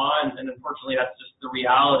is the law, and unfortunately that's just the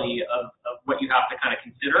reality of what you have to kind of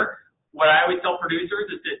consider. What I always tell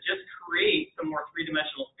producers is to just create some more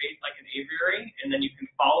three-dimensional space like an aviary, and then you can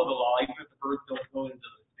follow the law even if the birds don't go into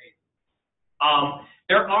those spaces.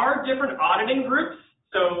 There are different auditing groups.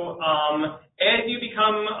 So as you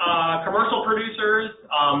become commercial producers,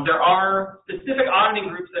 there are specific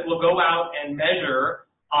auditing groups that will go out and measure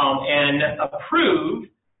and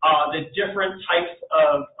approve the different types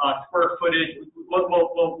of square footage.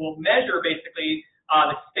 We'll measure basically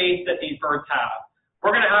the space that these birds have.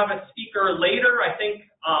 We're going to have a speaker later, I think,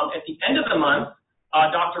 at the end of the month,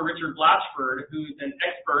 Dr. Richard Blatchford, who's an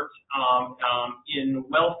expert in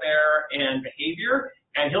welfare and behavior,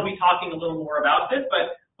 and he'll be talking a little more about this.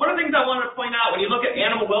 But one of the things I wanted to point out, when you look at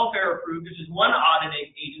Animal Welfare Approved, which is one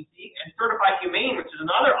auditing agency, and Certified Humane, which is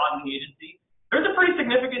another auditing agency, there's a pretty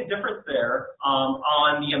significant difference there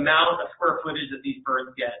on the amount of square footage that these birds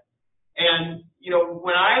get. And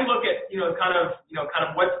when I look at kind of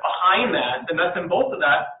what's behind that, the nuts and bolts of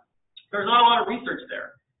that, there's not a lot of research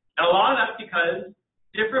there, and a lot of that's because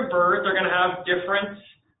different birds are going to have different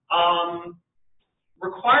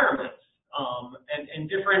requirements and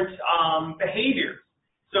different behaviors.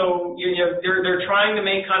 So they're trying to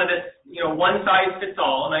make kind of this one size fits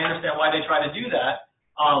all, and I understand why they try to do that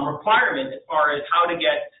requirement as far as how to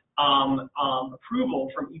get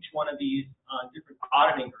approval from each one of these different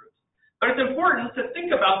auditing groups. But it's important to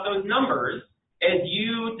think about those numbers as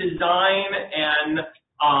you design and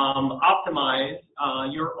optimize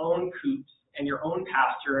your own coops and your own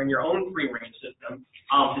pasture and your own free-range system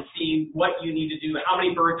to see what you need to do, how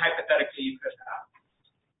many birds hypothetically you could have.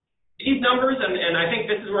 these numbers, and I think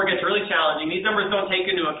this is where it gets really challenging, these numbers don't take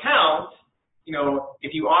into account,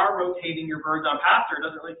 if you are rotating your birds on pasture, it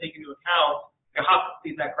doesn't really take into account how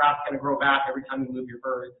quickly that grass is going to grow back every time you move your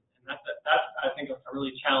birds. And that's I think, a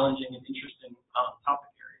really challenging and interesting topic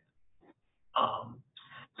area.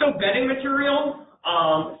 So bedding material.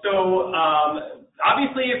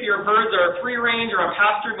 Obviously, if your birds are free range or on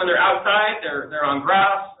pasture, when they're outside, they're on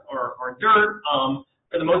grass or dirt.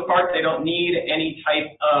 For the most part, they don't need any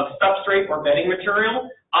type of substrate or bedding material.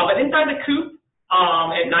 But inside the coop,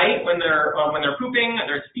 at night when they're pooping,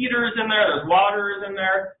 there's feeders in there, there's waters in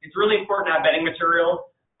there. It's really important to have bedding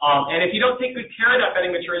material. And if you don't take good care of that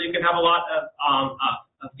bedding material, you can have a lot of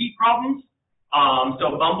feet problems.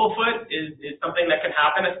 So bumblefoot is something that can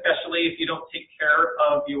happen, especially if you don't take care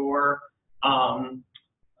of your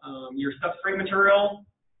substrate material.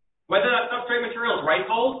 Whether that substrate material is rice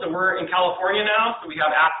hulls, so we're in California now, so we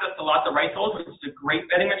have access to lots of rice hulls, which is a great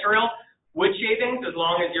bedding material. Wood shavings, as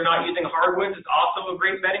long as you're not using hardwoods, is also a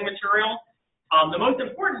great bedding material. The most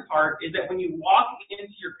important part is that when you walk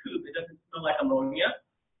into your coop, it doesn't smell like ammonia,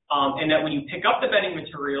 and that when you pick up the bedding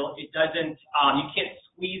material, it doesn't, you can't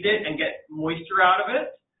squeeze it and get moisture out of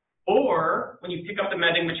it, or when you pick up the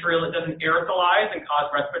bedding material, it doesn't aerosolize and cause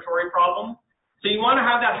respiratory problems. So you want to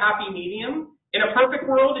have that happy medium. In a perfect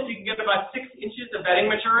world, if you can get about 6 inches of bedding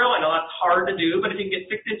material, I know that's hard to do, but if you can get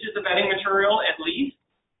 6 inches of bedding material at least,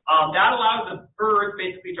 that allows the birds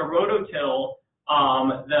basically to rototill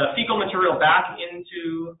the fecal material back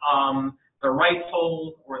into the rice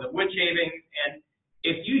hulls or the wood shavings. And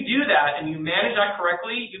if you do that and you manage that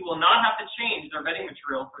correctly, you will not have to change their bedding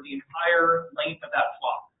material for the entire length of that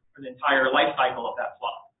flock, for the entire life cycle of that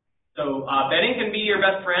flock. So bedding can be your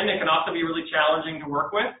best friend. It can also be really challenging to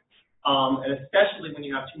work with, and especially when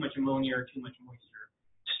you have too much ammonia or too much moisture.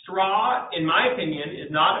 Straw, in my opinion,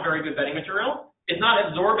 is not a very good bedding material. It's not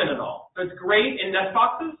absorbent at all. So it's great in nest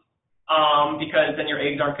boxes because then your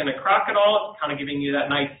eggs aren't going to crack at all. It's kind of giving you that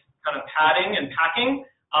nice kind of padding and packing.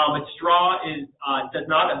 But straw does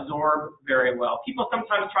not absorb very well. People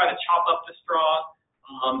sometimes try to chop up the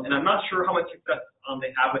straw, and I'm not sure how much success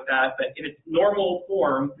they have with that. But in its normal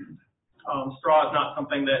form, straw is not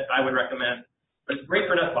something that I would recommend. But it's great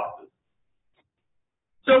for nest boxes.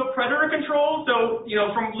 So predator control. So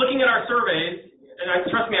from looking at our surveys. And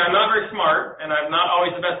trust me, I'm not very smart, and I'm not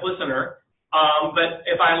always the best listener. But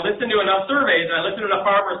if I listen to enough surveys, and I listen to enough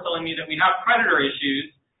farmers telling me that we have predator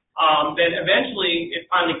issues, then eventually it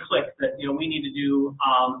finally clicks that we need to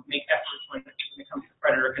make efforts when it comes to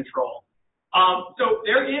predator control. So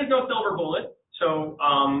there is no silver bullet. So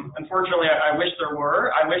unfortunately, I wish there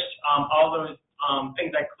were. I wish all those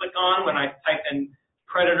things I click on when I type in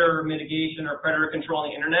predator mitigation or predator control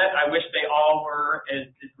on the internet, I wish they all were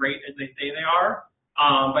as great as they say they are.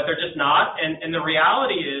 But they're just not. And the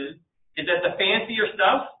reality is that the fancier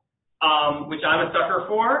stuff, which I'm a sucker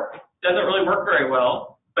for, doesn't really work very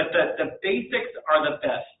well. But the basics are the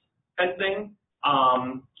best. Fencing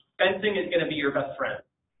is going to be your best friend.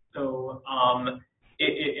 So I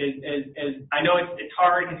know it's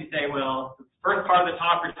hard because you say, well, the first part of the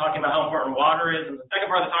talk we're talking about how important water is, and the second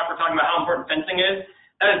part of the talk we're talking about how important fencing is.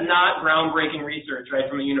 That is not groundbreaking research, right,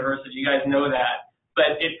 from a university. You guys know that.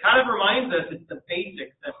 But it kind of reminds us it's the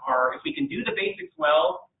basics that are, if we can do the basics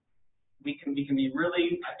well, we can be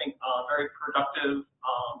really, I think, very productive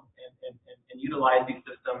and utilize these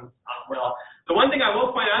systems well. The one thing I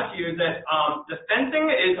will point out to you is that the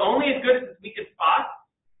fencing is only as good as its weakest spot.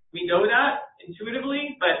 We know that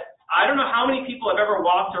intuitively, but I don't know how many people have ever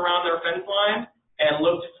walked around their fence line and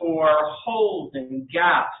looked for holes and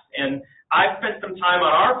gaps. And I've spent some time on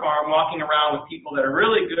our farm walking around with people that are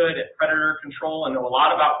really good at predator control and know a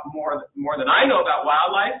lot about more than I know about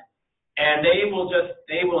wildlife, and they will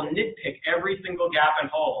nitpick every single gap and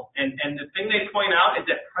hole. And the thing they point out is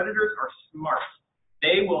that predators are smart.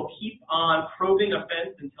 They will keep on probing a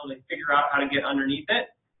fence until they figure out how to get underneath it.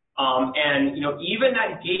 And even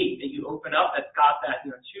that gate that you open up that's got that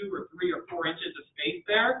 2 or 3 or 4 inches of space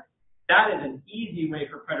there, that is an easy way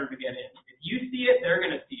for predator to get in. If you see it, they're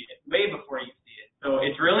going to see it way before you see it. So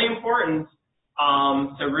it's really important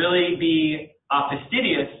to really be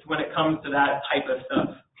fastidious when it comes to that type of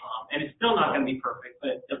stuff. And it's still not going to be perfect,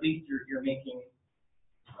 but at least you're making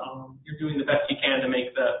you're doing the best you can to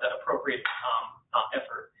make the appropriate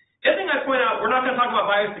effort. The other thing I point out, we're not going to talk about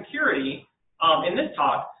biosecurity in this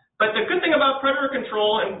talk, but the good thing about predator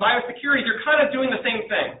control and biosecurity, you're kind of doing the same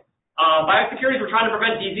thing. Biosecurity, we're trying to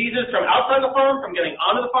prevent diseases from outside the farm, from getting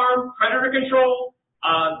onto the farm. Predator control,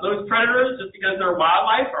 those predators, just because they're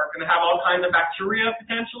wildlife, are going to have all kinds of bacteria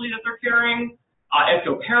potentially that they're carrying,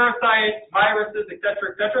 ectoparasites, viruses, et cetera,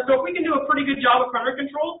 et cetera. So if we can do a pretty good job of predator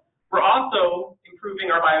control, we're also improving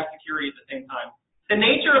our biosecurity at the same time. The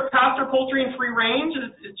nature of pastured poultry and free range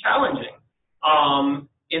is challenging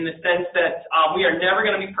in the sense that we are never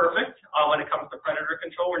going to be perfect when it comes to predator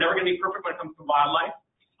control. We're never going to be perfect when it comes to wildlife.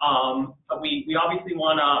 But we obviously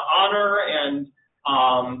want to honor and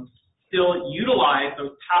still utilize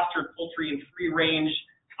those pastured poultry and free range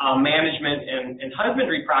management and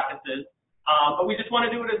husbandry practices, but we just want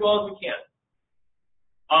to do it as well as we can.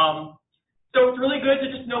 So it's really good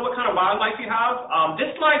to just know what kind of wildlife you have.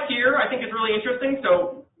 This slide here I think is really interesting.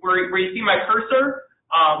 So where you see my cursor,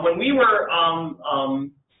 when we were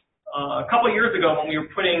a couple of years ago when we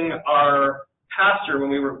were putting our pasture,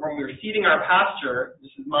 when we were seeding our pasture,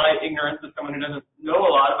 this is my ignorance as someone who doesn't know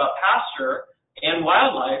a lot about pasture and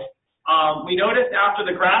wildlife, we noticed after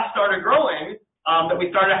the grass started growing that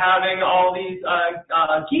we started having all these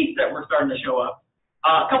geese that were starting to show up.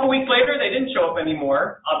 A couple weeks later, they didn't show up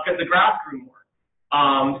anymore because the grass grew more.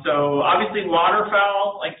 So obviously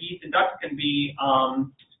waterfowl like geese and ducks can be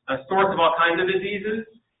a source of all kinds of diseases.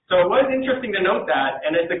 So it was interesting to note that,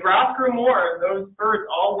 and as the grass grew more, those birds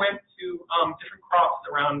all went to different crops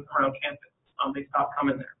around campus. They stopped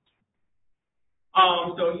coming there.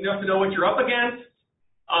 So you have to know what you're up against,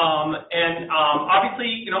 and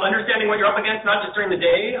obviously, understanding what you're up against, not just during the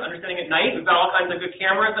day, understanding at night. We've got all kinds of good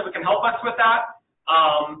cameras that can help us with that.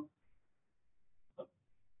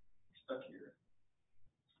 Stuck here.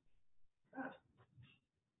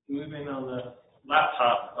 Moving on the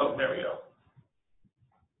laptop. Oh, there we go.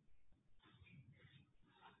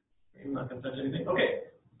 I'm not going to touch anything. Okay.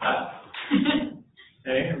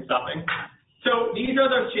 Okay, I'm stopping. So these are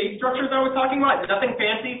those shade structures I was talking about. Nothing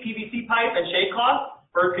fancy, PVC pipe and shade cloth.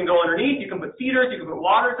 Birds can go underneath. You can put feeders. You can put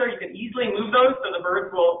waters there. You can easily move those so the birds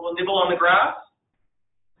will nibble on the grass.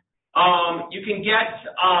 You can get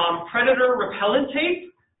predator repellent tape.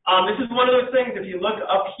 This is one of those things, if you look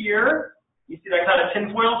up here, you see that kind of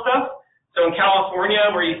tinfoil stuff. So in California,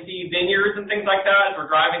 where you see vineyards and things like that, as we're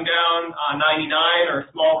driving down 99 or a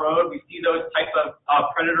small road, we see those type of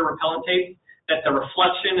predator repellent tapes that the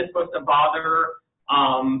reflection is supposed to bother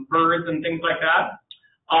birds and things like that.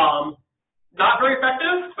 Not very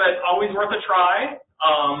effective, but always worth a try.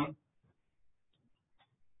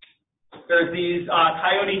 There's these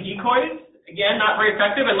coyote decoys. Again, not very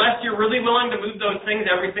effective unless you're really willing to move those things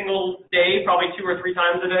every single day, probably 2 or 3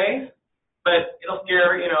 times a day. But it'll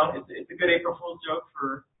scare, it's a good April Fool's joke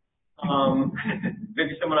for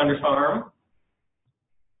maybe someone on your farm.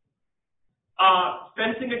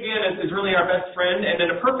 Fencing, again, is really our best friend. And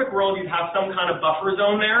in a perfect world, you'd have some kind of buffer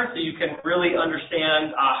zone there so you can really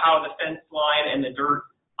understand how the fence line and the dirt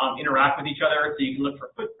interact with each other. So you can look for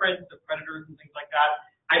footprints of predators and things like that.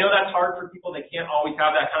 I know that's hard for people. They can't always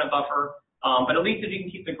have that kind of buffer. But at least if you can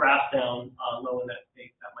keep the grass down low in that space,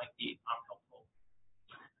 that might be helpful.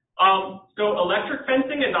 So electric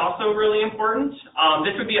fencing is also really important.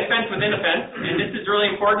 This would be a fence within a fence, and this is really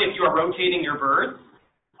important if you are rotating your birds.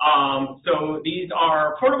 So these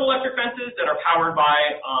are portable electric fences that are powered by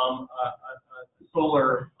a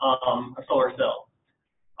solar cell.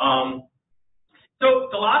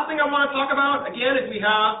 So the last thing I want to talk about, again, is we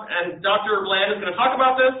have, and Dr. Bland is going to talk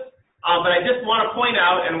about this, but I just want to point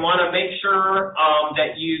out and want to make sure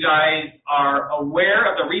that you guys are aware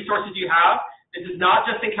of the resources you have. This is not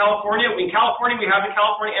just in California. In California, we have the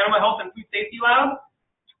California Animal Health and Food Safety Lab.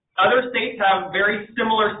 Other states have very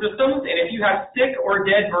similar systems, and if you have sick or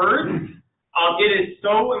dead birds, it is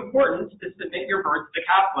so important to submit your birds to the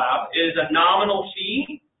CAP lab. It is a nominal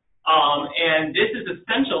fee, and this is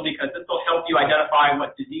essential because this will help you identify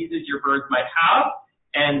what diseases your birds might have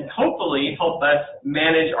and hopefully help us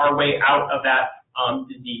manage our way out of that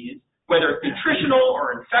disease, whether it's nutritional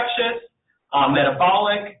or infectious,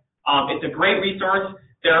 metabolic. It's a great resource.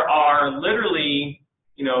 There are literally,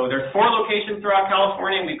 there's 4 locations throughout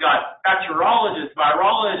California. We've got bacteriologists,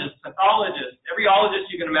 virologists, pathologists, every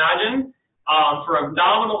ologist you can imagine for a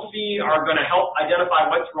nominal fee are going to help identify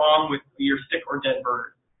what's wrong with your sick or dead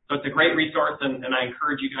bird. So it's a great resource, and I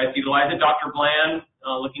encourage you guys to utilize it. Dr. Bland,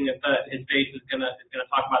 looking at his face, is going to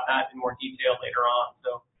talk about that in more detail later on.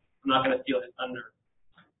 So I'm not going to steal his thunder.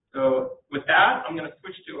 So with that, I'm going to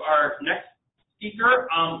switch to our next speaker.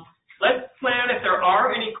 Let's plan, if there are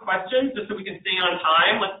any questions, just so we can stay on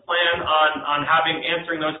time, let's plan on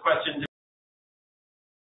answering those questions